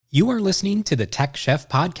You are listening to the Tech Chef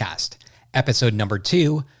Podcast, episode number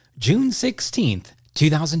 2, June 16th,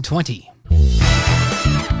 2020.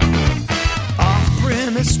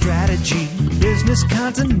 Off-premise strategy, business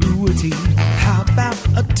continuity. How about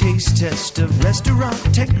a taste test of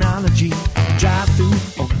restaurant technology? Drive-through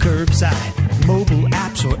or curbside, mobile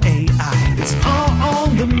apps or AI. It's all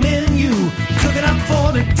on the menu, cooking up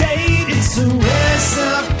for the date. It's a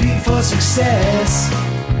recipe for success.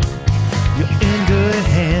 You're in good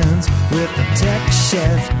hands with the Tech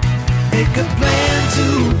Chef. Make a plan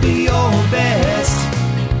to be your best.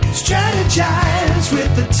 Strategize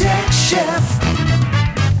with the Tech Chef.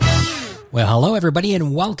 Well, hello everybody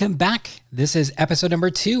and welcome back. This is episode number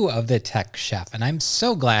 2 of the Tech Chef, and I'm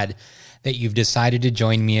so glad that you've decided to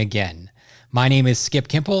join me again. My name is Skip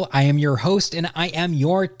Kimple. I am your host and I am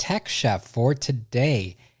your Tech Chef for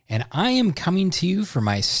today. And I am coming to you from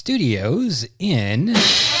my studios in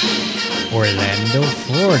Orlando,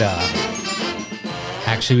 Florida.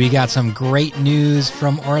 Actually, we got some great news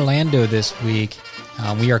from Orlando this week.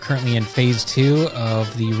 We are currently in phase 2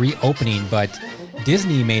 of the reopening, but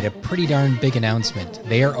Disney made a pretty darn big announcement.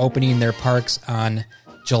 They are opening their parks on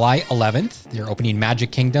July 11th. They're opening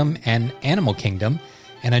Magic Kingdom and Animal Kingdom.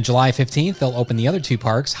 And on July 15th, they'll open the other 2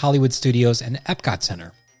 parks, Hollywood Studios and Epcot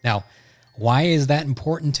Center. Now, why is that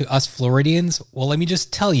important to us Floridians? Well, let me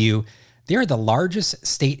just tell you, they're the largest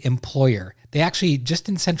state employer. They actually, just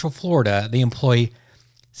in Central Florida, they employ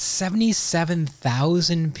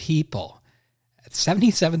 77,000 people.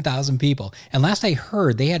 77,000 people. And last I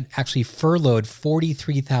heard, they had actually furloughed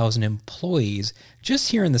 43,000 employees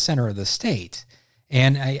just here in the center of the state.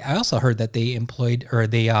 And I also heard that they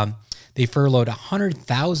furloughed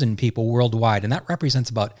 100,000 people worldwide, and that represents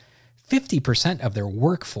about 50% of their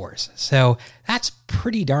workforce. So that's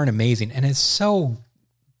pretty darn amazing. And it's so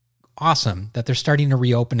awesome that they're starting to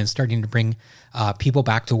reopen and starting to bring people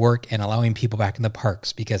back to work and allowing people back in the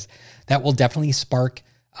parks, because that will definitely spark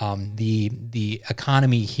the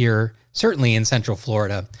economy here, certainly in Central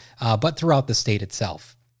Florida, but throughout the state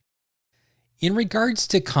itself. In regards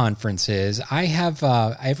to conferences,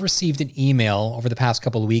 I've received an email over the past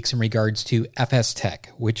couple of weeks in regards to FS Tech,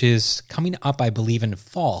 which is coming up, I believe, in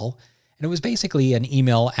fall. And it was basically an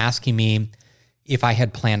email asking me if I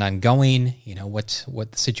had planned on going, what the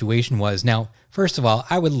situation was. Now, first of all,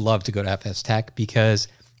 I would love to go to FS Tech because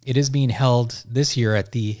it is being held this year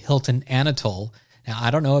at the Hilton Anatole. Now,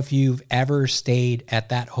 I don't know if you've ever stayed at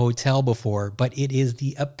that hotel before, but it is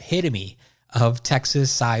the epitome of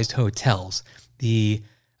Texas-sized hotels. The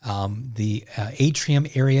atrium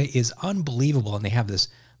area is unbelievable, and they have this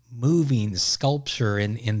moving sculpture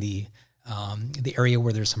in the area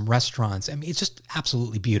where there's some restaurants. I mean, it's just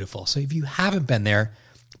absolutely beautiful. So if you haven't been there,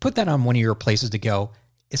 put that on one of your places to go,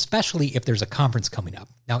 especially if there's a conference coming up.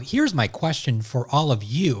 Now, here's my question for all of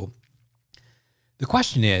you. The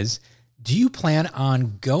question is, do you plan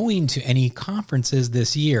on going to any conferences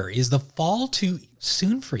this year? Is the fall too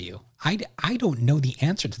soon for you? I don't know the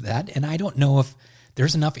answer to that, and I don't know if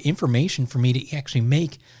there's enough information for me to actually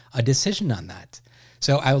make a decision on that.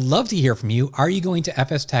 So I would love to hear from you. Are you going to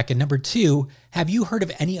FS Tech? And number 2, have you heard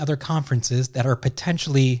of any other conferences that are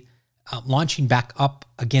potentially launching back up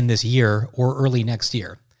again this year or early next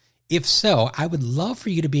year? If so, I would love for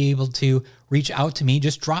you to be able to reach out to me.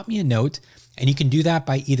 Just drop me a note, and you can do that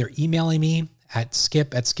by either emailing me at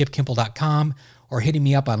skip@skipkimple.com or hitting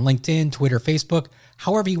me up on LinkedIn, Twitter, Facebook.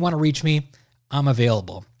 However you want to reach me, I'm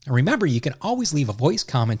available. And remember, you can always leave a voice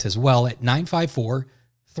comment as well at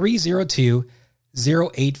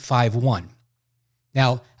 954-302-0851.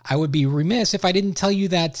 Now, I would be remiss if I didn't tell you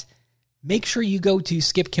that make sure you go to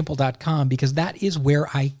skipkimple.com, because that is where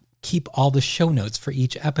I keep all the show notes for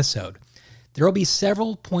each episode. There will be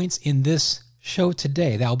several points in this show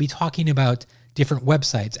today that I'll be talking about different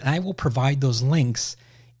websites, and I will provide those links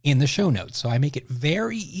in the show notes. So I make it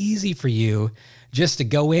very easy for you just to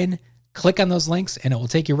go in, click on those links, and it will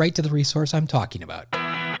take you right to the resource I'm talking about.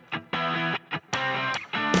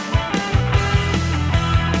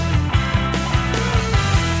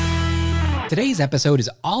 Today's episode is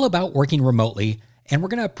all about working remotely, and we're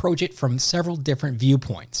going to approach it from several different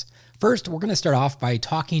viewpoints. First, we're going to start off by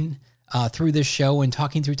talking through this show and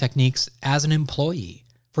talking through techniques as an employee.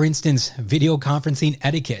 For instance, video conferencing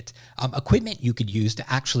etiquette, equipment you could use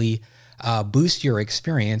to actually boost your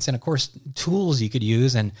experience, and of course, tools you could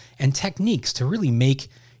use and techniques to really make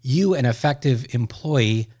you an effective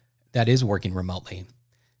employee that is working remotely.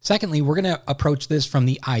 Secondly, we're going to approach this from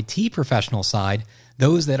the IT professional side,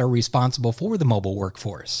 those that are responsible for the mobile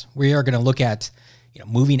workforce. We are going to look at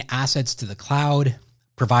moving assets to the cloud,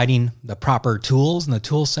 providing the proper tools and the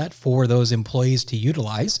tool set for those employees to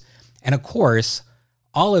utilize, and of course,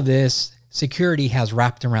 all of this security has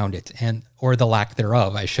wrapped around it, or the lack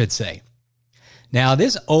thereof, I should say. Now,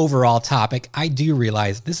 this overall topic, I do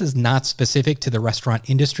realize this is not specific to the restaurant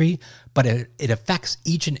industry, but it affects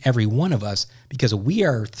each and every one of us because we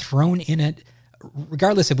are thrown in it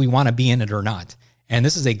regardless if we want to be in it or not. And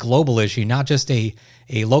this is a global issue, not just a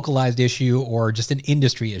localized issue or just an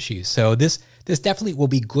industry issue. So this definitely will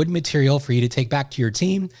be good material for you to take back to your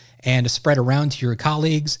team and to spread around to your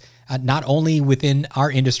colleagues, not only within our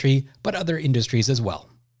industry, but other industries as well.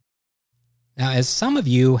 Now, as some of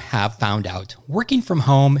you have found out, working from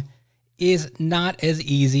home is not as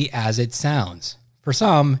easy as it sounds. For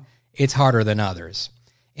some, it's harder than others.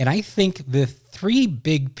 And I think the three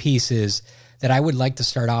big pieces that I would like to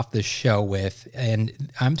start off this show with,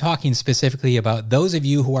 and I'm talking specifically about those of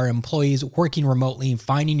you who are employees working remotely and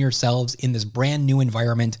finding yourselves in this brand new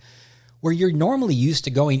environment where you're normally used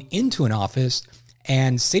to going into an office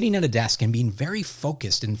and sitting at a desk and being very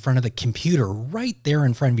focused in front of the computer right there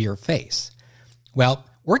in front of your face. Well,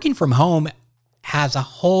 working from home has a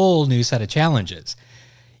whole new set of challenges.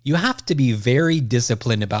 You have to be very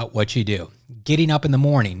disciplined about what you do. Getting up in the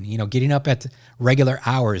morning, getting up at regular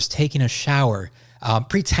hours, taking a shower,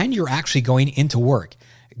 pretend you're actually going into work,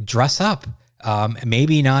 dress up,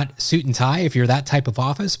 maybe not suit and tie if you're that type of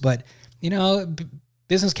office, but,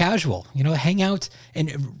 business casual, hang out,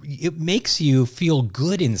 and it makes you feel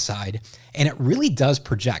good inside. And it really does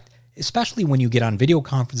project, especially when you get on video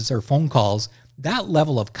conferences or phone calls. That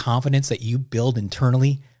level of confidence that you build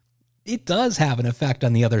internally, it does have an effect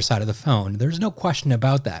on the other side of the phone. There's no question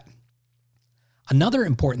about that. Another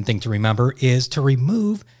important thing to remember is to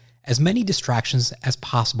remove as many distractions as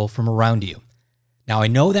possible from around you. Now, I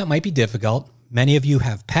know that might be difficult. Many of you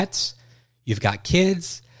have pets, you've got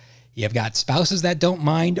kids, you've got spouses that don't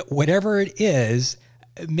mind. Whatever it is,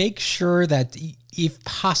 make sure that, if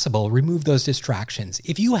possible, remove those distractions.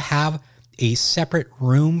 If you have a separate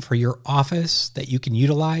room for your office that you can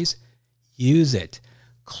utilize, use it.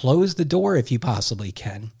 Close the door if you possibly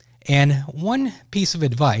can. And one piece of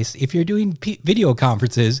advice, if you're doing video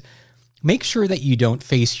conferences, make sure that you don't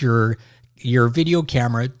face your video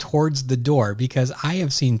camera towards the door, because I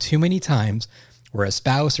have seen too many times where a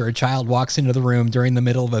spouse or a child walks into the room during the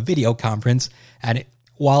middle of a video conference, and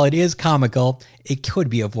while it is comical, it could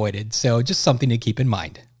be avoided. So just something to keep in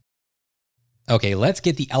mind. Okay, let's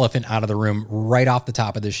get the elephant out of the room right off the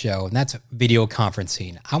top of the show, and that's video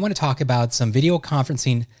conferencing. I want to talk about some video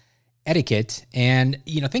conferencing etiquette and,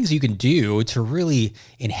 things you can do to really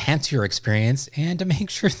enhance your experience and to make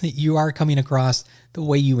sure that you are coming across the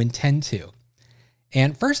way you intend to.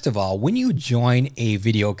 And first of all, when you join a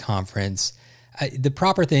video conference, the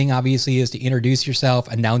proper thing obviously is to introduce yourself,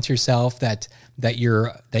 announce yourself that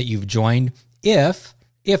you've joined, if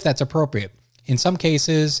that's appropriate. In some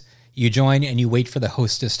cases, you join and you wait for the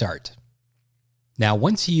host to start. Now,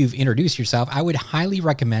 once you've introduced yourself, I would highly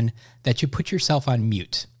recommend that you put yourself on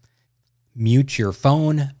mute. Mute your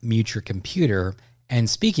phone, mute your computer. And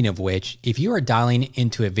speaking of which, if you are dialing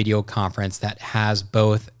into a video conference that has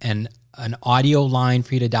both an audio line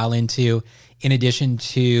for you to dial into, in addition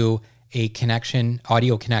to a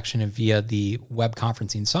audio connection via the web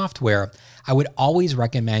conferencing software, I would always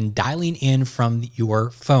recommend dialing in from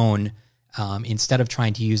your phone instead of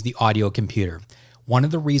trying to use the audio computer. One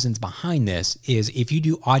of the reasons behind this is if you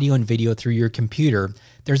do audio and video through your computer,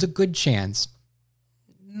 there's a good chance,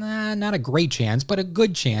 not a great chance, but a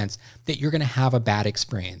good chance that you're going to have a bad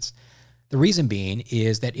experience. The reason being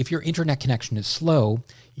is that if your internet connection is slow,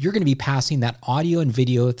 you're going to be passing that audio and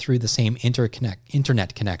video through the same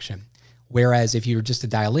internet connection. Whereas if you were just to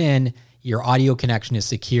dial in, your audio connection is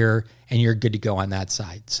secure and you're good to go on that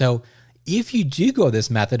side. So if you do go this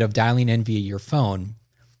method of dialing in via your phone,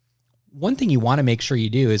 one thing you want to make sure you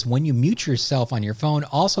do is when you mute yourself on your phone,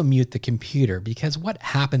 also mute the computer, because what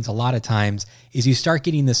happens a lot of times is you start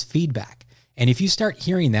getting this feedback. And if you start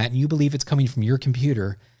hearing that and you believe it's coming from your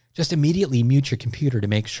computer, just immediately mute your computer to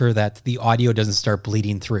make sure that the audio doesn't start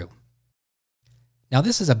bleeding through. Now,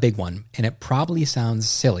 this is a big one, and it probably sounds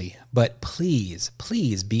silly, but please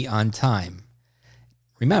be on time.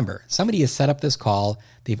 Remember, somebody has set up this call.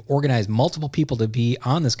 They've organized multiple people to be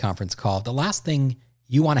on this conference call. The last thing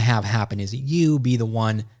you want to have happen is you be the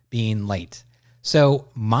one being late. So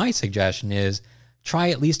my suggestion is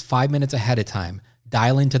try at least 5 minutes ahead of time.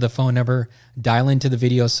 Dial into the phone number, dial into the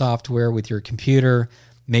video software with your computer.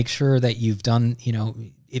 Make sure that you've done,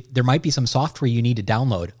 if there might be some software you need to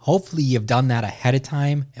download. Hopefully you've done that ahead of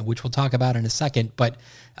time, and which we'll talk about in a second. But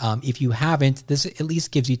if you haven't, this at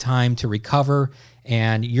least gives you time to recover,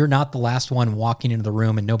 and you're not the last one walking into the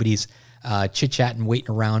room and nobody's chit-chatting,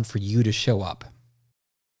 waiting around for you to show up.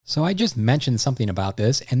 So I just mentioned something about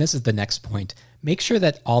this, and this is the next point. Make sure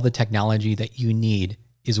that all the technology that you need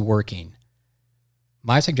is working.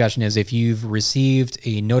 My suggestion is if you've received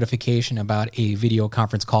a notification about a video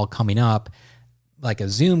conference call coming up, like a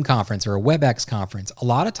Zoom conference or a WebEx conference, a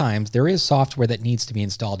lot of times there is software that needs to be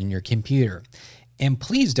installed in your computer. And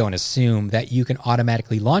please don't assume that you can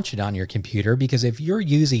automatically launch it on your computer, because if you're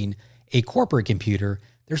using a corporate computer,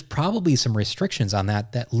 there's probably some restrictions on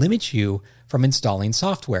that limit you from installing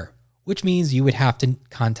software, which means you would have to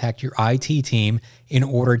contact your IT team in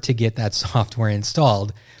order to get that software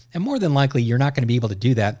installed. And more than likely, you're not going to be able to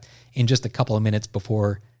do that in just a couple of minutes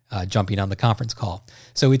before jumping on the conference call.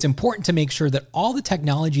 So it's important to make sure that all the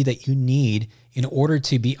technology that you need in order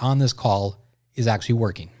to be on this call is actually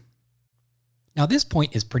working. Now, this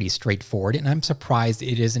point is pretty straightforward, and I'm surprised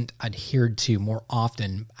it isn't adhered to more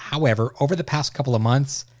often. However, over the past couple of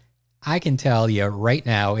months, I can tell you right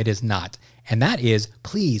now it is not. And that is,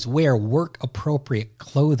 please wear work-appropriate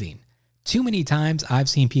clothing. Too many times I've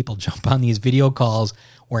seen people jump on these video calls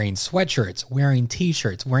wearing sweatshirts, wearing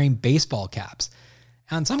t-shirts, wearing baseball caps.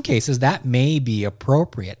 Now, in some cases, that may be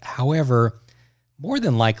appropriate. However, more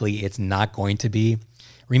than likely, it's not going to be.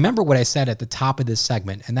 Remember what I said at the top of this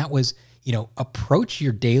segment, and that was, approach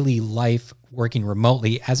your daily life working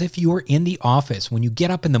remotely as if you were in the office. When you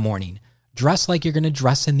get up in the morning, dress like you're going to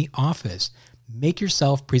dress in the office. Make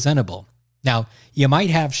yourself presentable. Now, you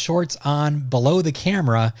might have shorts on below the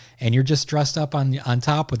camera and you're just dressed up on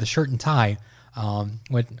top with a shirt and tie. I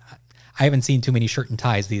haven't seen too many shirt and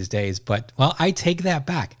ties these days, but, well, I take that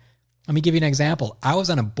back. Let me give you an example. I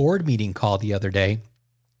was on a board meeting call the other day,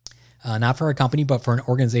 not for a company, but for an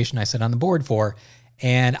organization I sit on the board for.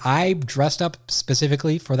 And I dressed up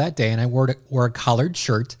specifically for that day, and I wore a collared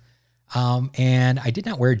shirt, and I did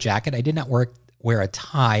not wear a jacket. I did not wear a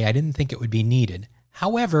tie. I didn't think it would be needed.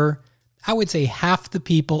 However, I would say half the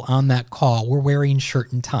people on that call were wearing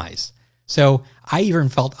shirt and ties. So I even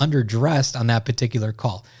felt underdressed on that particular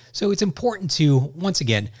call. So it's important to, once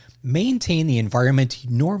again, maintain the environment you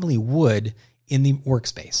normally would in the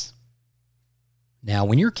workspace. Now,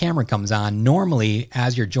 when your camera comes on, normally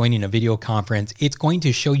as you're joining a video conference, it's going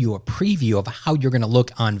to show you a preview of how you're going to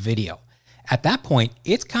look on video. At that point,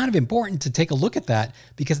 it's kind of important to take a look at that,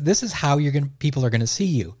 because this is how people are going to see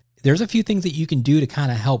you. There's a few things that you can do to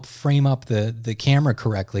kind of help frame up the camera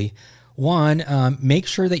correctly. One, make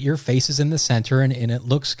sure that your face is in the center and it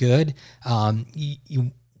looks good.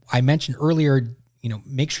 I mentioned earlier,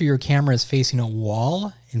 make sure your camera is facing a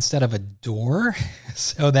wall instead of a door,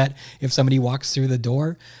 so that if somebody walks through the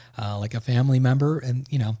door, like a family member, and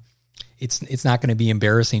it's not going to be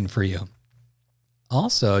embarrassing for you.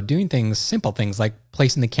 Also, doing simple things like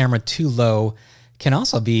placing the camera too low can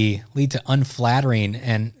also lead to unflattering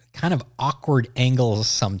and kind of awkward angles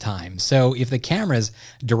sometimes. So if the camera is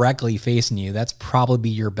directly facing you, that's probably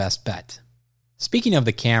your best bet. Speaking of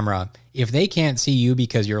the camera, if they can't see you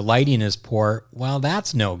because your lighting is poor, well,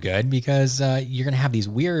 that's no good, because you're going to have these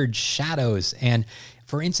weird shadows. And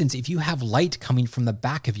for instance, if you have light coming from the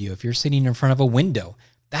back of you, if you're sitting in front of a window,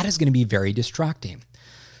 that is going to be very distracting.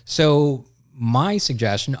 So my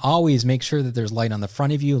suggestion, always make sure that there's light on the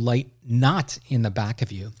front of you, light not in the back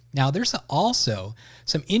of you. Now, there's also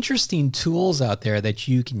some interesting tools out there that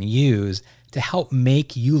you can use to help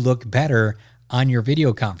make you look better on your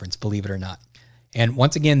video conference, believe it or not. And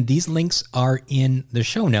once again, these links are in the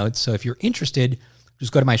show notes. So if you're interested,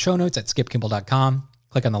 just go to my show notes at skipkimball.com,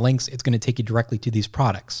 click on the links. It's going to take you directly to these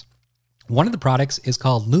products. One of the products is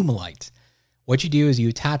called Lumilight. What you do is you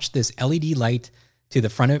attach this LED light to the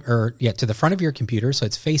front of your computer, so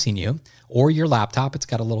it's facing you, or your laptop. It's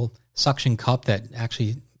got a little suction cup that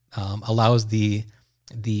actually allows the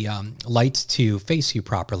light to face you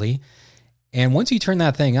properly. And once you turn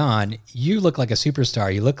that thing on, you look like a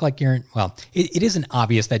superstar. You look like it isn't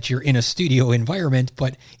obvious that you're in a studio environment,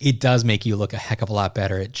 but it does make you look a heck of a lot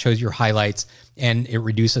better. It shows your highlights and it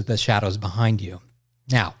reduces the shadows behind you.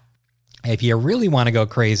 Now, if you really want to go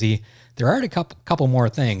crazy, there are a couple more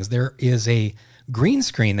things. There is a green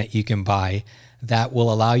screen that you can buy that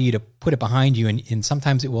will allow you to put it behind you. And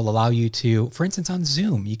sometimes it will allow you to, for instance, on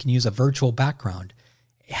Zoom, you can use a virtual background.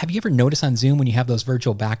 Have you ever noticed on Zoom when you have those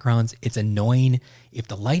virtual backgrounds, it's annoying if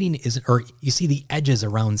the lighting isn't, or you see the edges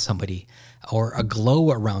around somebody or a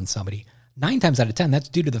glow around somebody? 9 times out of 10, that's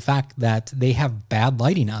due to the fact that they have bad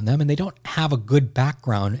lighting on them and they don't have a good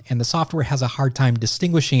background, and the software has a hard time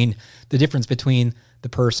distinguishing the difference between the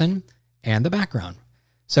person and the background.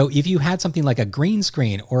 So if you had something like a green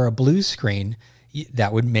screen or a blue screen,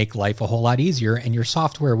 that would make life a whole lot easier, and your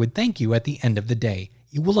software would thank you at the end of the day.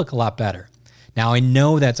 You will look a lot better. Now, I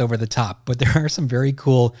know that's over the top, but there are some very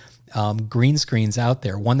cool green screens out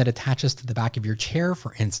there, one that attaches to the back of your chair,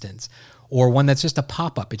 for instance, or one that's just a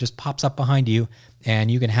pop-up. It just pops up behind you and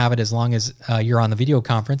you can have it as long as you're on the video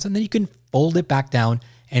conference, and then you can fold it back down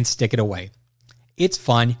and stick it away. It's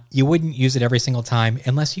fun. You wouldn't use it every single time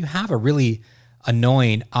unless you have a really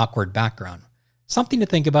annoying, awkward background. Something to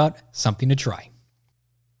think about, something to try.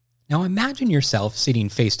 Now imagine yourself sitting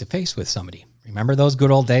face-to-face with somebody. Remember those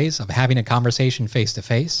good old days of having a conversation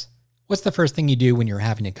face-to-face? What's the first thing you do when you're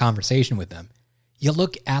having a conversation with them? You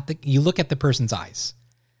look at the person's eyes.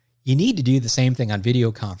 You need to do the same thing on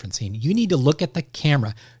video conferencing. You need to look at the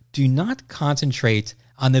camera. Do not concentrate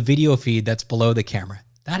on the video feed that's below the camera.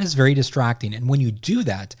 That is very distracting. And when you do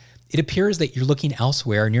that, it appears that you're looking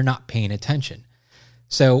elsewhere and you're not paying attention.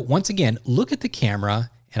 So once again, look at the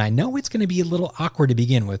camera. And I know it's going to be a little awkward to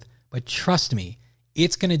begin with, but trust me,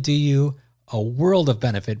 it's going to do you a world of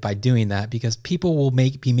benefit by doing that, because people will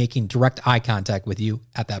be making direct eye contact with you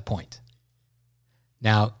at that point.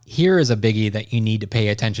 Now, here is a biggie that you need to pay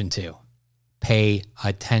attention to. Pay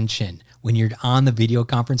attention. When you're on the video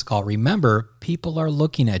conference call, remember, people are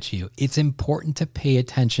looking at you. It's important to pay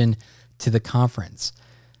attention to the conference.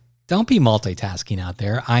 Don't be multitasking out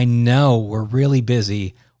there. I know we're really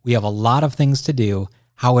busy. We have a lot of things to do.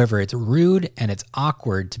 However, it's rude and it's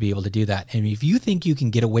awkward to be able to do that. And if you think you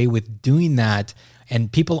can get away with doing that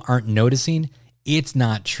and people aren't noticing, it's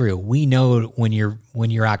not true. We know when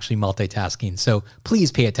you're actually multitasking. So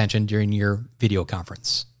please pay attention during your video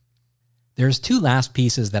conference. There's two last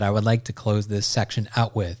pieces that I would like to close this section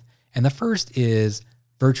out with. And the first is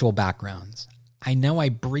virtual backgrounds. I know I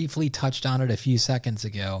briefly touched on it a few seconds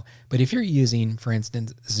ago, but if you're using, for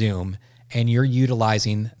instance, Zoom, and you're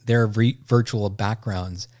utilizing their virtual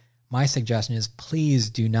backgrounds, my suggestion is please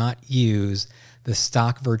do not use the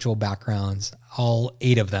stock virtual backgrounds, all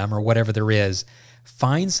 8 of them or whatever there is.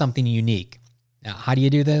 Find something unique. Now, how do you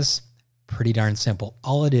do this? Pretty darn simple.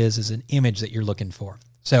 All it is an image that you're looking for.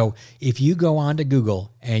 So if you go on to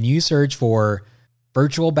Google and you search for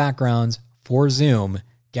virtual backgrounds for Zoom,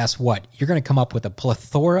 guess what? You're going to come up with a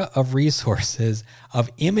plethora of resources of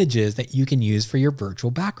images that you can use for your virtual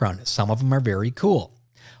background. Some of them are very cool.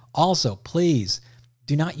 Also, please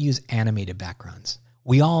do not use animated backgrounds.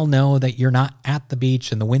 We all know that you're not at the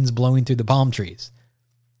beach and the wind's blowing through the palm trees.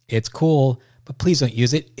 It's cool, but please don't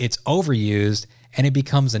use it. It's overused and it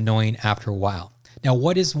becomes annoying after a while. Now,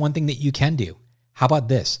 what is one thing that you can do? How about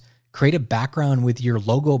this? Create a background with your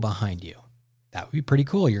logo behind you. That would be pretty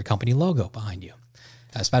cool, your company logo behind you.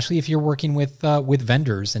 Especially if you're working with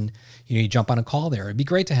vendors and you jump on a call there. It'd be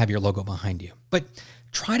great to have your logo behind you. But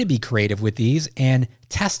try to be creative with these and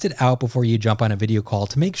test it out before you jump on a video call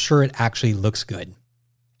to make sure it actually looks good.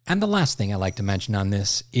 And the last thing I like to mention on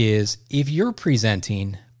this is if you're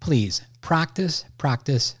presenting, please practice,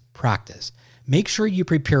 practice, practice. Make sure you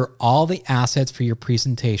prepare all the assets for your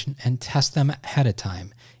presentation and test them ahead of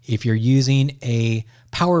time. If you're using a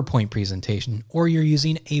PowerPoint presentation or you're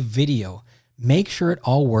using a video, make sure it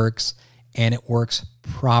all works and it works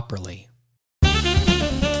properly.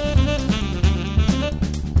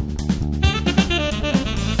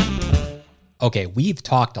 Okay, we've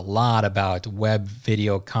talked a lot about web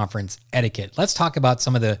video conference etiquette. Let's talk about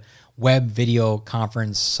some of the web video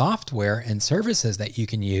conference software and services that you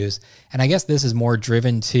can use. And I guess this is more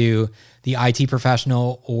driven to the IT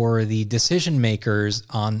professional or the decision makers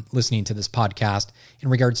on listening to this podcast in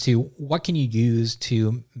regards to what can you use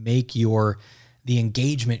to make the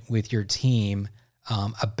engagement with your team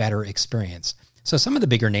a better experience. So some of the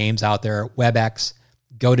bigger names out there, WebEx,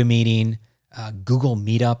 GoToMeeting, Google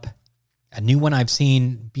Meetup. A new one I've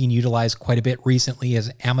seen being utilized quite a bit recently is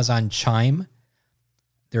Amazon Chime.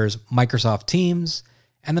 There's Microsoft Teams,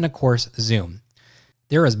 and then of course, Zoom.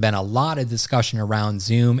 There has been a lot of discussion around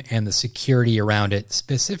Zoom and the security around it,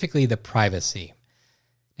 specifically the privacy.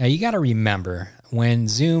 Now you got to remember when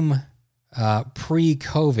Zoom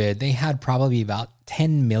pre-COVID, they had probably about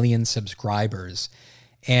 10 million subscribers.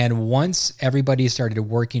 And once everybody started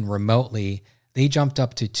working remotely, they jumped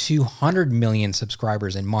up to 200 million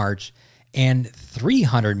subscribers in March and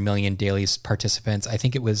 300 million daily participants. I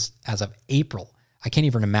think it was as of April. I can't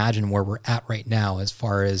even imagine where we're at right now as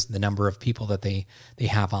far as the number of people that they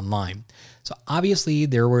have online. So obviously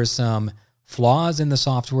there were some flaws in the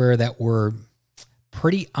software that were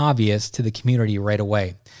pretty obvious to the community right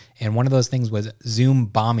away. And one of those things was Zoom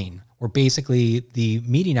bombing, where basically the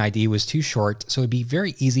meeting ID was too short. So it'd be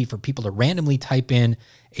very easy for people to randomly type in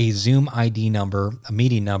a Zoom ID number, a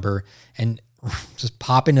meeting number, and just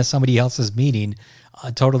pop into somebody else's meeting,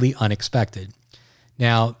 totally unexpected.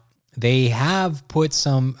 Now, They have put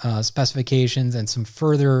some specifications and some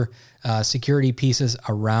further security pieces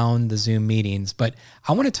around the Zoom meetings, but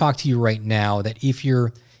I want to talk to you right now that if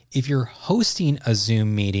you're hosting a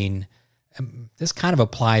Zoom meeting, this kind of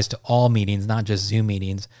applies to all meetings, not just Zoom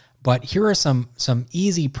meetings, but here are some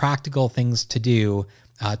easy practical things to do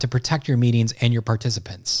to protect your meetings and your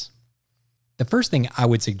participants. The first thing I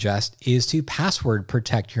would suggest is to password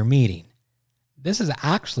protect your meeting. This is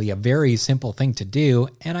actually a very simple thing to do,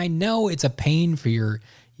 and I know it's a pain for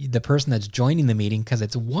the person that's joining the meeting because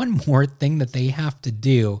it's one more thing that they have to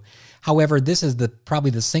do. However, this is probably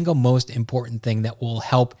the single most important thing that will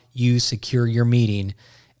help you secure your meeting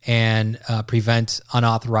and prevent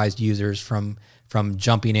unauthorized users from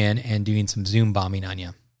jumping in and doing some Zoom bombing on you.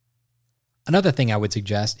 Another thing I would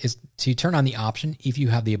suggest is to turn on the option, if you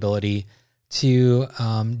have the ability, to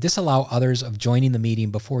disallow others of joining the meeting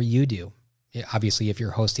before you do. Obviously, if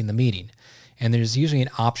you're hosting the meeting. And there's usually an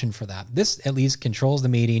option for that. This at least controls the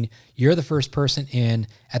meeting. You're the first person in.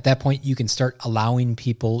 At that point, you can start allowing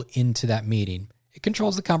people into that meeting. It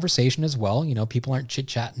controls the conversation as well. People aren't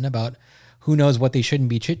chit-chatting about who knows what they shouldn't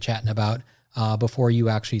be chit-chatting about before you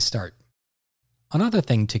actually start. Another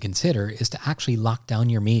thing to consider is to actually lock down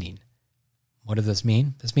your meeting. What does this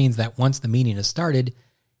mean? This means that once the meeting is started,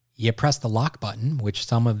 you press the lock button, which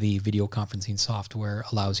some of the video conferencing software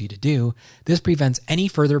allows you to do. This prevents any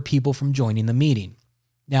further people from joining the meeting.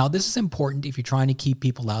 Now, this is important if you're trying to keep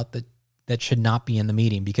people out that should not be in the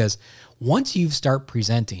meeting, because once you start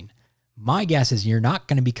presenting, my guess is you're not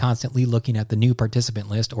going to be constantly looking at the new participant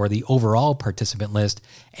list or the overall participant list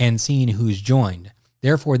and seeing who's joined.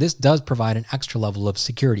 Therefore, this does provide an extra level of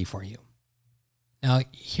security for you. Now,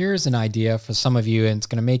 here's an idea for some of you, and it's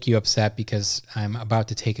going to make you upset because I'm about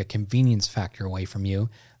to take a convenience factor away from you.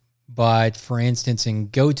 But for instance, in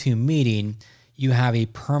GoToMeeting, you have a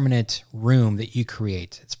permanent room that you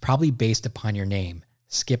create. It's probably based upon your name,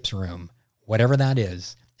 Skip's Room, whatever that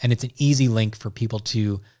is. And it's an easy link for people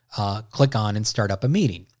to click on and start up a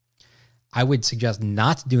meeting. I would suggest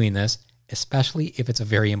not doing this, especially if it's a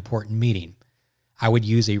very important meeting. I would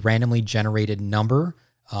use a randomly generated number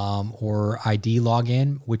or ID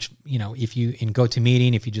login, which, if you in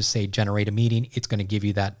GoToMeeting, if you just say generate a meeting, it's going to give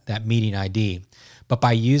you that meeting ID. But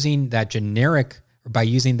by using that generic, or by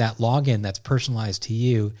using that login that's personalized to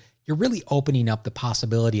you, you're really opening up the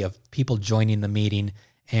possibility of people joining the meeting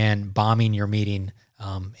and bombing your meeting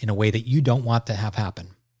in a way that you don't want to have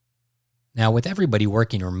happen. Now, with everybody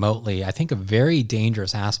working remotely, I think a very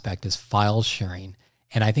dangerous aspect is file sharing.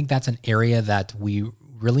 And I think that's an area that we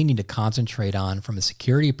really need to concentrate on from a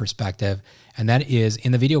security perspective, and that is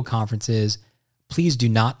in the video conferences, please do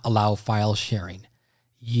not allow file sharing.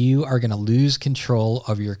 You are going to lose control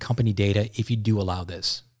of your company data if you do allow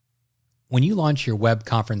this. When you launch your web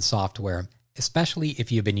conference software, especially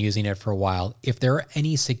if you've been using it for a while, if there are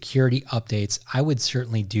any security updates, I would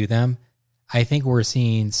certainly do them. I think we're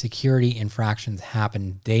seeing security infractions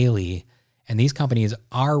happen daily, and these companies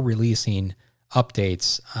are releasing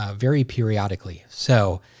updates very periodically.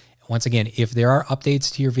 So once again, if there are updates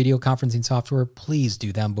to your video conferencing software, please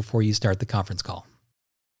do them before you start the conference call.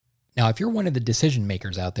 Now, if you're one of the decision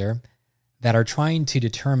makers out there that are trying to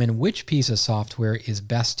determine which piece of software is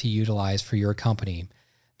best to utilize for your company,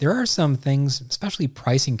 there are some things, especially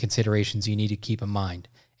pricing considerations, you need to keep in mind.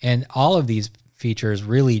 And all of these features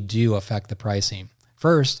really do affect the pricing.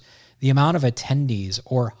 First, the amount of attendees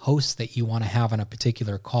or hosts that you want to have on a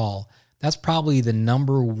particular call. That's probably the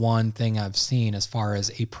number one thing I've seen as far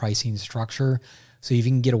as a pricing structure. So you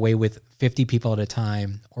can get away with 50 people at a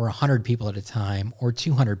time or 100 people at a time or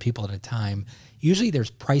 200 people at a time. Usually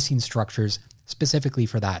there's pricing structures specifically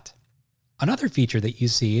for that. Another feature that you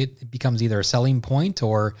see, it becomes either a selling point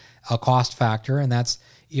or a cost factor, and that's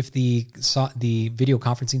if the video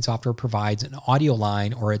conferencing software provides an audio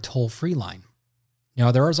line or a toll-free line.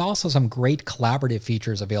 Now, there is also some great collaborative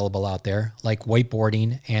features available out there, like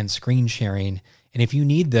whiteboarding and screen sharing. And if you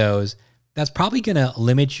need those, that's probably going to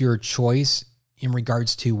limit your choice in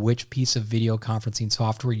regards to which piece of video conferencing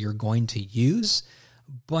software you're going to use,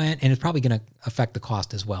 and it's probably going to affect the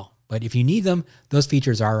cost as well. But if you need them, those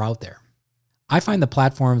features are out there. I find the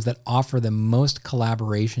platforms that offer the most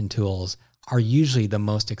collaboration tools are usually the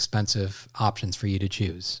most expensive options for you to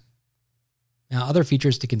choose. Now, other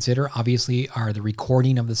features to consider, obviously, are the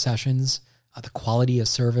recording of the sessions, the quality of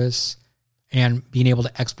service, and being able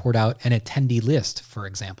to export out an attendee list, for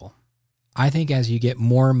example. I think as you get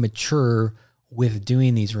more mature with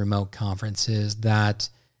doing these remote conferences, that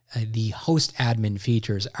the host admin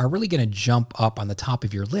features are really going to jump up on the top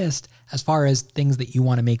of your list as far as things that you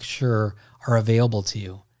want to make sure are available to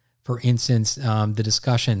you. For instance, the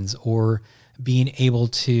discussions, or being able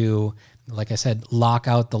to, like I said, lock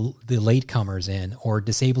out the latecomers in, or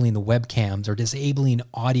disabling the webcams, or disabling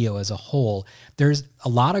audio as a whole. There's a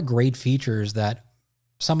lot of great features that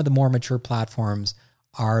some of the more mature platforms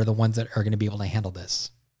are the ones that are going to be able to handle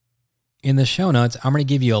this. In the show notes, I'm going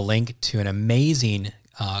to give you a link to an amazing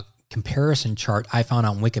comparison chart I found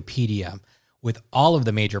on Wikipedia with all of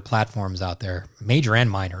the major platforms out there, major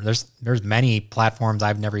and minor. There's many platforms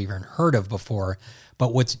I've never even heard of before,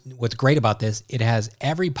 but what's great about this, it has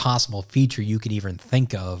every possible feature you could even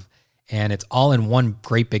think of, and it's all in one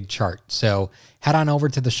great big chart. So head on over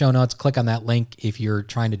to the show notes, click on that link if you're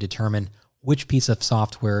trying to determine which piece of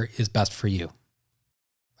software is best for you.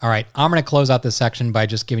 All right, I'm going to close out this section by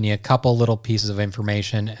just giving you a couple little pieces of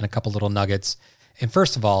information and a couple little nuggets. And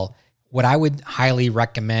first of all, what I would highly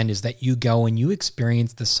recommend is that you go and you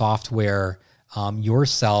experience the software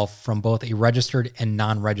yourself from both a registered and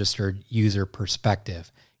non-registered user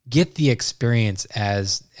perspective. Get the experience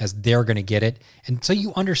as they're going to get it. And so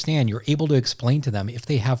you understand, you're able to explain to them if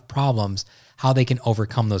they have problems, how they can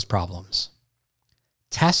overcome those problems.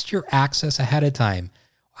 Test your access ahead of time.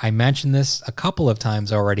 I mentioned this a couple of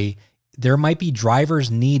times already. There might be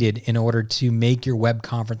drivers needed in order to make your web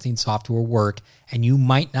conferencing software work, and you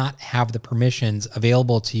might not have the permissions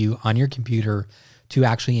available to you on your computer to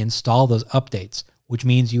actually install those updates, which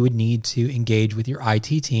means you would need to engage with your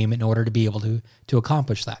IT team in order to be able to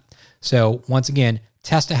accomplish that. So once again,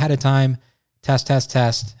 test ahead of time, test,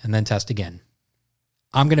 and then test again.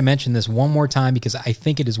 I'm going to mention this one more time because I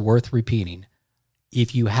think it is worth repeating.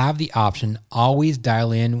 If you have the option, always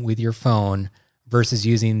dial in with your phone versus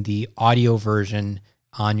using the audio version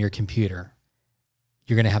on your computer.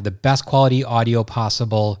 You're going to have the best quality audio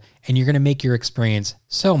possible, and you're going to make your experience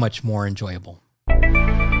so much more enjoyable.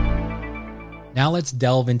 Now let's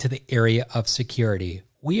delve into the area of security.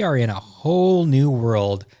 We are in a whole new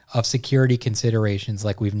world of security considerations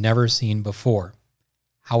like we've never seen before.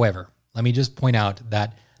 However, let me just point out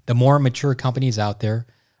that the more mature companies out there,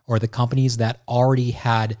 or the companies that already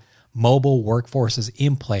had mobile workforces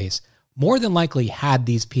in place, more than likely had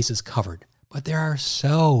these pieces covered. But there are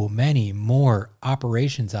so many more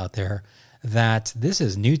operations out there that this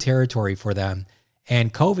is new territory for them.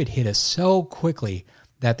 And COVID hit us so quickly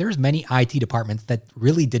that there's many IT departments that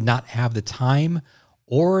really did not have the time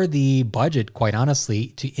or the budget, quite honestly,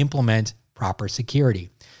 to implement proper security.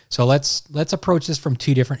 So let's approach this from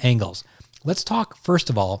two different angles. Let's talk, first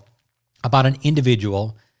of all, about an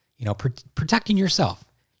individual, protecting yourself.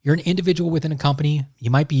 You're an individual within a company.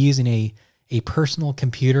 You might be using a personal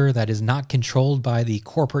computer that is not controlled by the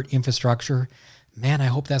corporate infrastructure. Man, I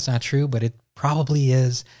hope that's not true, but it probably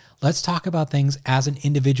is. Let's talk about things as an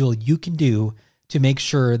individual you can do to make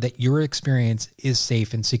sure that your experience is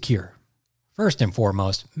safe and secure. First and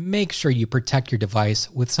foremost, make sure you protect your device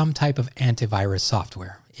with some type of antivirus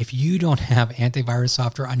software. If you don't have antivirus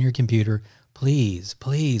software on your computer, please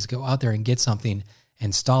go out there and get something,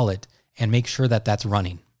 install it, and make sure that that's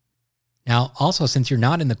running. Now, also, since you're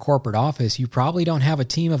not in the corporate office, you probably don't have a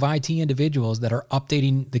team of IT individuals that are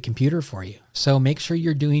updating the computer for you. So make sure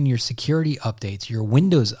you're doing your security updates, your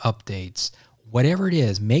Windows updates, whatever it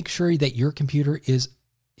is. Make sure that your computer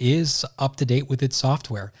is up to date with its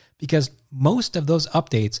software, because most of those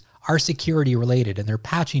updates are security related and they're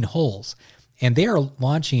patching holes. And they are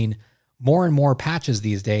launching more and more patches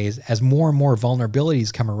these days as more and more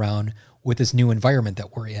vulnerabilities come around with this new environment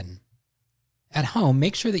that we're in. At home,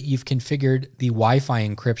 make sure that you've configured the Wi-Fi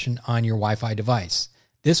encryption on your Wi-Fi device.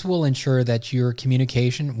 This will ensure that your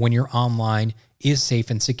communication when you're online is safe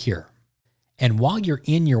and secure. And while you're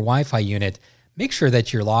in your Wi-Fi unit, make sure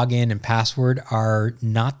that your login and password are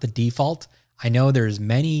not the default. I know there's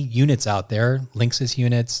many units out there, Linksys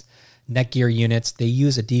units, Netgear units, they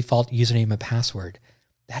use a default username and password.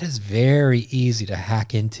 That is very easy to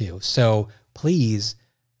hack into. So please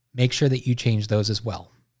make sure that you change those as well.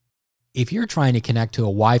 If you're trying to connect to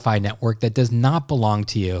a Wi-Fi network that does not belong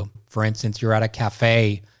to you, for instance, you're at a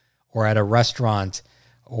cafe or at a restaurant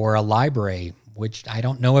or a library, which I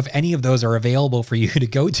don't know if any of those are available for you to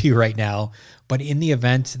go to right now, but in the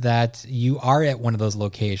event that you are at one of those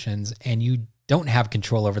locations and you don't have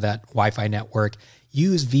control over that Wi-Fi network,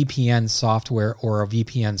 use VPN software or a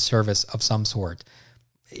VPN service of some sort.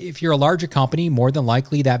 If you're a larger company, more than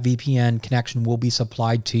likely that VPN connection will be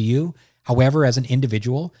supplied to you. However, as an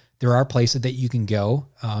individual, there are places that you can go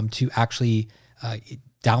to actually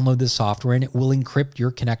download this software, and it will encrypt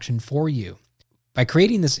your connection for you. By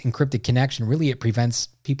creating this encrypted connection, really it prevents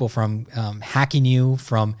people from hacking you,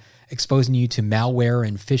 from exposing you to malware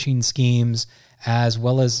and phishing schemes, as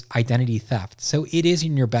well as identity theft. So it is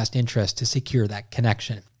in your best interest to secure that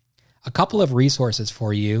connection. A couple of resources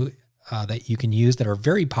for you that you can use that are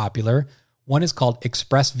very popular. One is called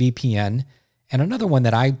ExpressVPN, and another one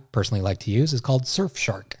that I personally like to use is called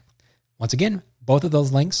Surfshark. Once again, both of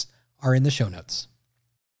those links are in the show notes.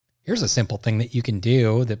 Here's a simple thing that you can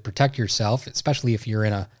do that protect yourself, especially if you're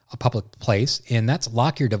in a public place, and that's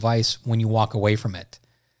lock your device when you walk away from it.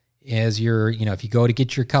 If you go to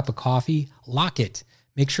get your cup of coffee, lock it.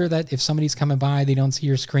 Make sure that if somebody's coming by, they don't see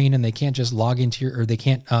your screen and they can't just log into or they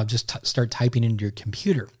can't start typing into your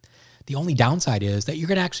computer. The only downside is that you're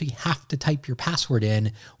going to actually have to type your password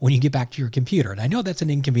in when you get back to your computer. And I know that's an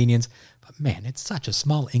inconvenience, but man, it's such a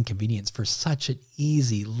small inconvenience for such an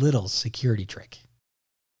easy little security trick.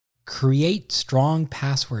 Create strong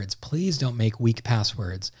passwords. Please don't make weak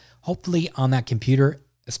passwords. Hopefully on that computer,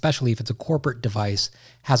 especially if it's a corporate device,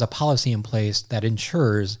 has a policy in place that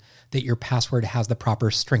ensures that your password has the proper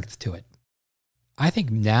strength to it. I think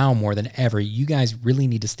now more than ever, you guys really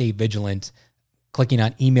need to stay vigilant, clicking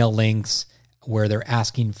on email links where they're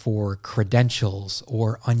asking for credentials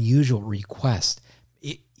or unusual requests.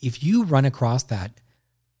 If you run across that,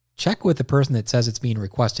 check with the person that says it's being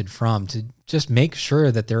requested from to just make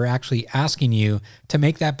sure that they're actually asking you to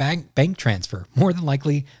make that bank transfer. More than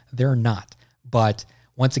likely, they're not. But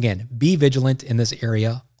once again, be vigilant in this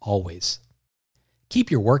area always.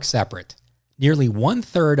 Keep your work separate. Nearly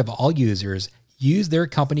 1/3 of all users use their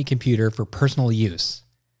company computer for personal use.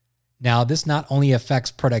 Now, this not only affects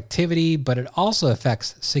productivity, but it also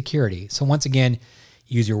affects security. So once again,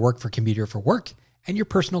 use your work computer for work and your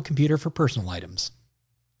personal computer for personal items.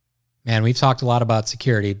 Man, we've talked a lot about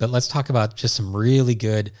security, but let's talk about just some really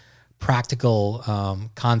good practical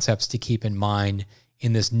concepts to keep in mind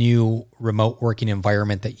in this new remote working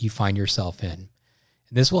environment that you find yourself in.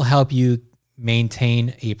 This will help you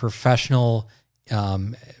maintain a professional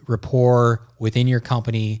rapport within your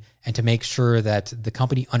company and to make sure that the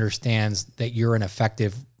company understands that you're an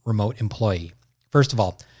effective remote employee. First of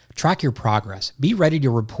all, track your progress. Be ready to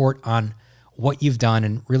report on what you've done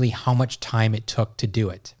and really how much time it took to do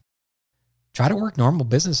it. Try to work normal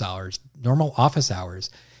business hours, normal office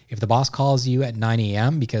hours. If the boss calls you at 9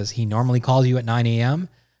 a.m. because he normally calls you at 9 a.m.,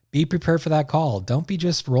 be prepared for that call. Don't be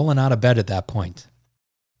just rolling out of bed at that point.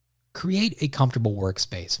 Create a comfortable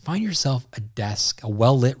workspace. Find yourself a desk, a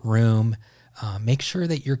well-lit room. Make sure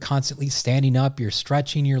that you're constantly standing up, you're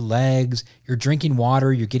stretching your legs, you're drinking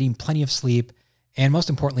water, you're getting plenty of sleep, and most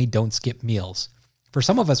importantly, don't skip meals. For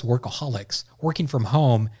some of us workaholics, working from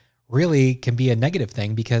home really can be a negative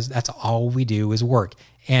thing because that's all we do is work.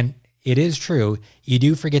 And it is true, you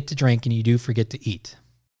do forget to drink and you do forget to eat.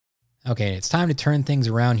 Okay, it's time to turn things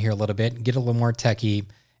around here a little bit and get a little more techie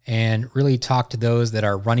and really talk to those that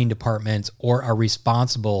are running departments or are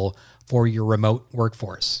responsible for your remote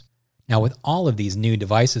workforce. Now, with all of these new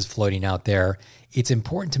devices floating out there, it's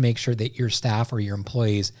important to make sure that your staff or your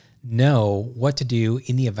employees know what to do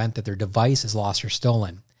in the event that their device is lost or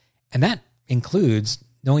stolen. And that includes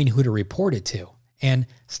knowing who to report it to. And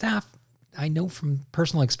staff, I know from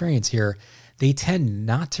personal experience here, they tend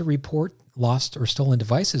not to report lost or stolen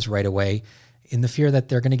devices right away in the fear that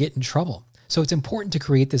they're going to get in trouble. So it's important to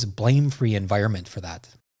create this blame-free environment for that.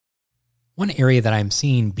 One area that I'm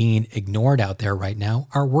seeing being ignored out there right now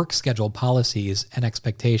are work schedule policies and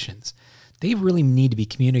expectations. They really need to be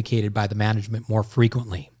communicated by the management more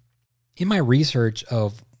frequently. In my research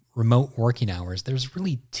of remote working hours, there's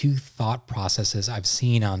really two thought processes I've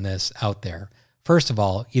seen on this out there. First of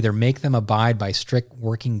all, either make them abide by strict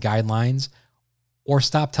working guidelines or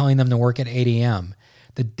stop telling them to work at 8 a.m.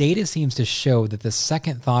 The data seems to show that the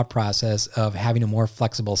second thought process of having a more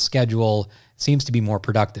flexible schedule seems to be more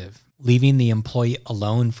productive. Leaving the employee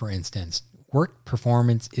alone, for instance. Work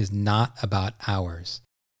performance is not about hours.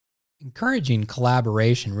 Encouraging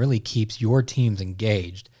collaboration really keeps your teams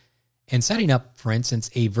engaged. And setting up, for instance,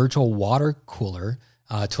 a virtual water cooler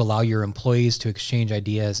to allow your employees to exchange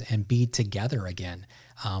ideas and be together again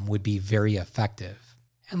would be very effective.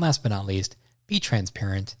 And last but not least, be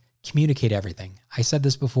transparent, communicate everything. I said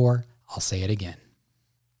this before, I'll say it again.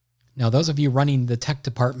 Now, those of you running the tech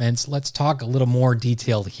departments, let's talk a little more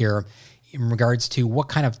detailed here in regards to what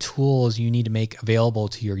kind of tools you need to make available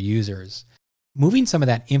to your users. Moving some of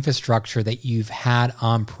that infrastructure that you've had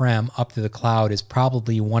on-prem up to the cloud is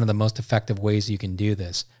probably one of the most effective ways you can do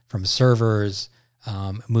this. From servers,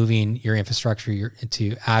 moving your infrastructure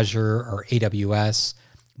to Azure or AWS,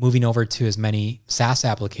 moving over to as many SaaS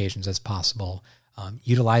applications as possible,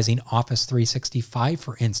 utilizing Office 365,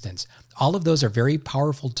 for instance. All of those are very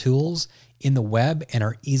powerful tools in the web and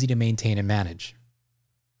are easy to maintain and manage.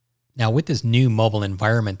 Now, with this new mobile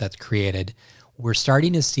environment that's created, we're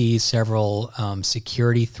starting to see several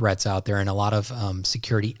security threats out there and a lot of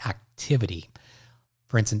security activity activity.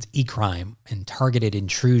 For instance, e-crime and targeted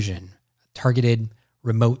intrusion, targeted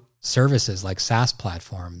remote services like SaaS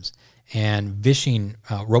platforms, and phishing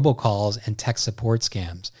robocalls and tech support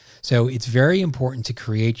scams. So it's very important to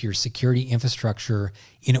create your security infrastructure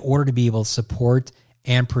in order to be able to support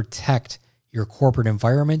and protect your corporate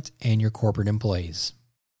environment and your corporate employees.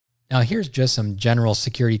 Now, here's just some general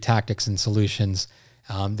security tactics and solutions.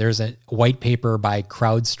 There's a white paper by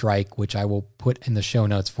CrowdStrike, which I will put in the show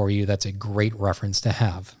notes for you. That's a great reference to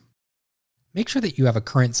have. Make sure that you have a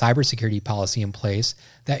current cybersecurity policy in place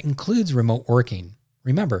that includes remote working.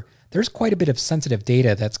 Remember, there's quite a bit of sensitive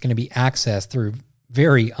data that's going to be accessed through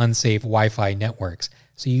very unsafe Wi-Fi networks,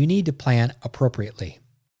 so you need to plan appropriately.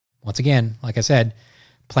 Once again, like I said,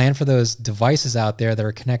 plan for those devices out there that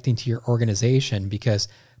are connecting to your organization, because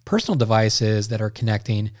personal devices that are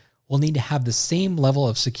connecting will need to have the same level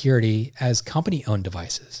of security as company-owned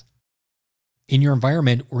devices. In your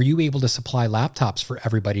environment, were you able to supply laptops for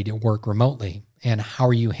everybody to work remotely? And how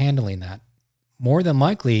are you handling that? More than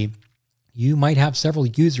likely, you might have several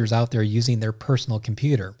users out there using their personal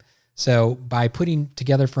computer. So by putting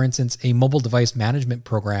together, for instance, a mobile device management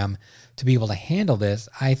program to be able to handle this,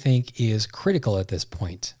 I think is critical at this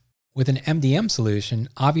point. With an MDM solution,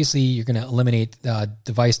 obviously you're going to eliminate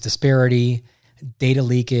device disparity, data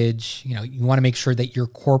leakage. You want to make sure that your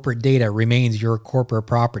corporate data remains your corporate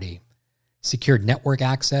property. Secured network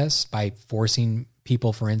access by forcing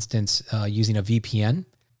people, for instance, using a VPN.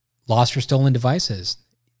 Lost or stolen devices.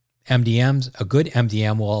 MDMs, a good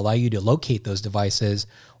MDM will allow you to locate those devices,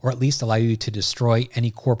 or at least allow you to destroy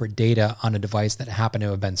any corporate data on a device that happened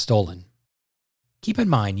to have been stolen. Keep in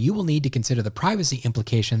mind, you will need to consider the privacy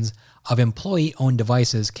implications of employee-owned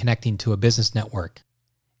devices connecting to a business network.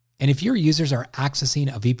 And if your users are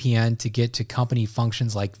accessing a VPN to get to company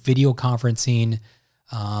functions like video conferencing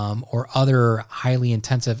or other highly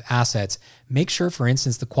intensive assets, make sure, for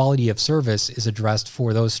instance, the quality of service is addressed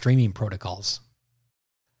for those streaming protocols.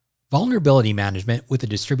 Vulnerability management with a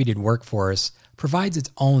distributed workforce provides its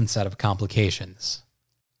own set of complications.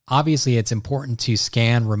 Obviously, it's important to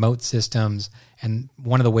scan remote systems, and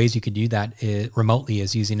one of the ways you can do that remotely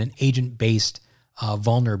is using an agent-based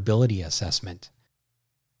vulnerability assessment.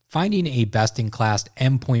 Finding a best-in-class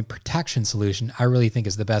endpoint protection solution, I really think,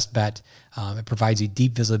 is the best bet. It provides you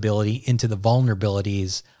deep visibility into the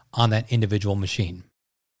vulnerabilities on that individual machine.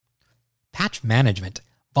 Patch management.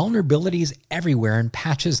 Vulnerabilities everywhere and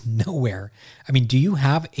patches nowhere. Do you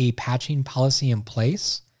have a patching policy in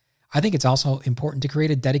place? I think it's also important to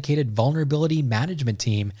create a dedicated vulnerability management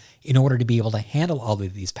team in order to be able to handle all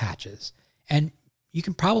of these patches. And you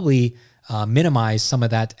can probably minimize some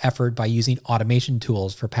of that effort by using automation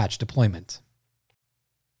tools for patch deployment.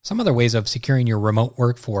 Some other ways of securing your remote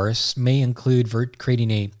workforce may include creating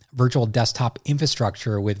a virtual desktop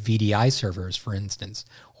infrastructure with VDI servers, for instance,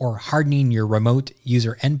 or hardening your remote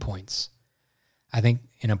user endpoints. I think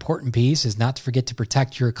an important piece is not to forget to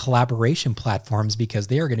protect your collaboration platforms, because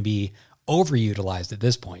they are going to be overutilized at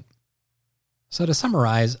this point. So to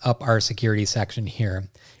summarize up our security section here,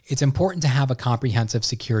 it's important to have a comprehensive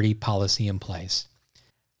security policy in place.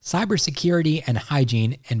 Cybersecurity and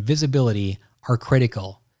hygiene and visibility are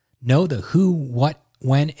critical. Know the who, what,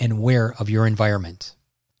 when, and where of your environment.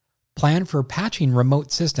 Plan for patching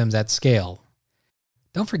remote systems at scale.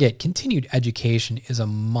 Don't forget, continued education is a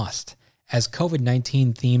must as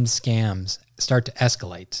COVID-19 themed scams start to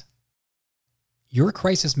escalate. Your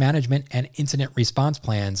crisis management and incident response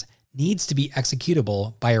plans needs to be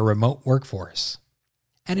executable by a remote workforce,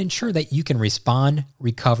 and ensure that you can respond,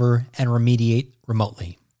 recover, and remediate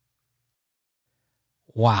remotely.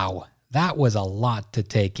 Wow, that was a lot to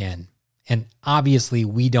take in. And obviously,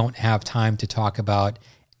 we don't have time to talk about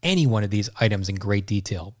any one of these items in great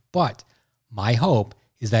detail. But my hope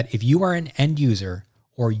is that if you are an end user,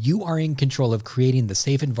 or you are in control of creating the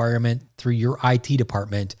safe environment through your IT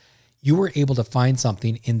department, you were able to find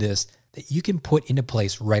something in this that you can put into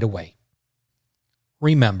place right away.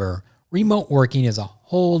 Remember, remote working is a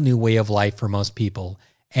whole new way of life for most people,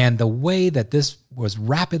 and the way that this was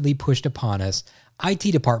rapidly pushed upon us,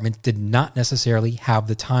 IT departments did not necessarily have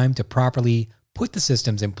the time to properly put the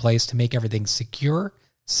systems in place to make everything secure,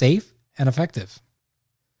 safe, and effective.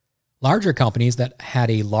 Larger companies that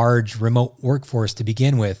had a large remote workforce to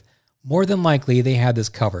begin with, more than likely they had this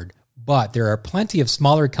covered, but there are plenty of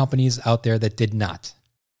smaller companies out there that did not.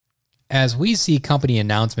 As we see company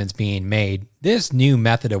announcements being made, this new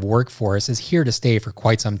method of workforce is here to stay for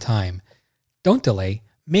quite some time. Don't delay,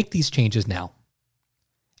 make these changes now.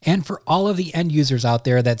 And for all of the end users out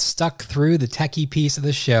there that stuck through the techie piece of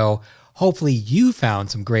the show, Hopefully you found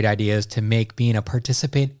some great ideas to make being a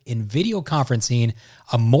participant in video conferencing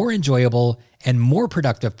a more enjoyable and more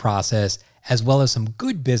productive process, as well as some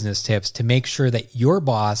good business tips to make sure that your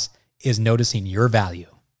boss is noticing your value.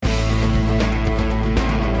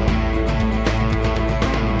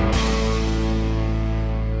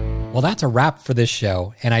 Well, that's a wrap for this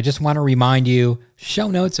show, and I just want to remind you,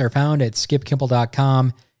 show notes are found at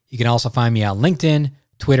skipkimball.com. You can also find me on LinkedIn,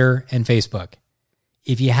 Twitter, and Facebook.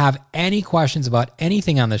 If you have any questions about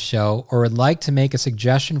anything on the show or would like to make a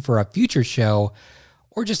suggestion for a future show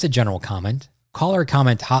or just a general comment, call our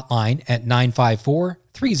comment hotline at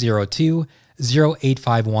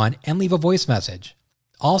 954-302-0851 and leave a voice message.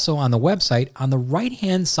 Also on the website, on the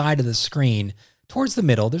right-hand side of the screen, towards the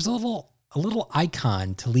middle, there's a little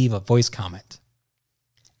icon to leave a voice comment.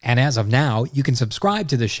 And as of now, you can subscribe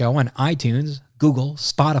to the show on iTunes, Google,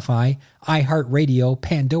 Spotify, iHeartRadio,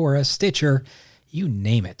 Pandora, Stitcher, you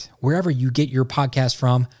name it. Wherever you get your podcast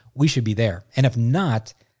from, we should be there. And if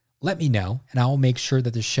not, let me know, and I will make sure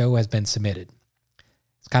that the show has been submitted.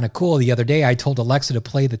 It's kind of cool. The other day, I told Alexa to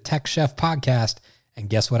play the Tech Chef podcast, and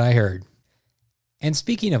guess what I heard? And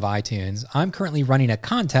speaking of iTunes, I'm currently running a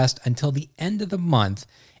contest until the end of the month,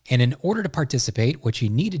 and in order to participate, what you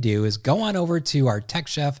need to do is go on over to our Tech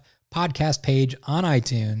Chef podcast page on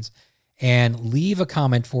iTunes and leave a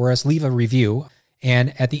comment for us, leave a review.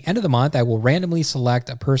 And at the end of the month, I will randomly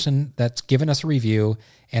select a person that's given us a review,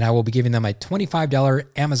 and I will be giving them a $25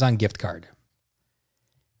 Amazon gift card.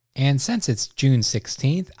 And since it's June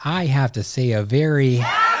 16th, I have to say a very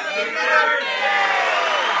happy birthday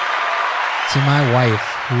to my wife,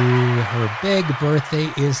 who her big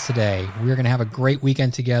birthday is today. We're going to have a great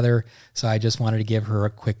weekend together, so I just wanted to give her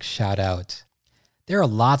a quick shout out. There are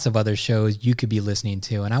lots of other shows you could be listening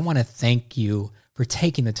to, and I want to thank you for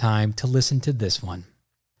taking the time to listen to this one.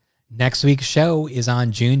 Next week's show is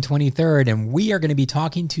on June 23rd, and we are going to be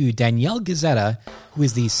talking to Danielle Gazzetta, who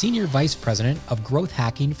is the Senior Vice President of Growth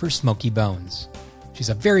Hacking for Smoky Bones. She's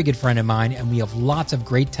a very good friend of mine, and we have lots of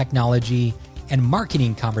great technology and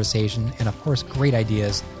marketing conversation, and of course, great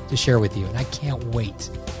ideas to share with you, and I can't wait.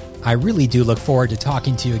 I really do look forward to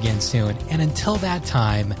talking to you again soon, and until that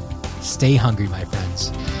time, stay hungry, my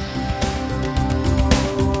friends.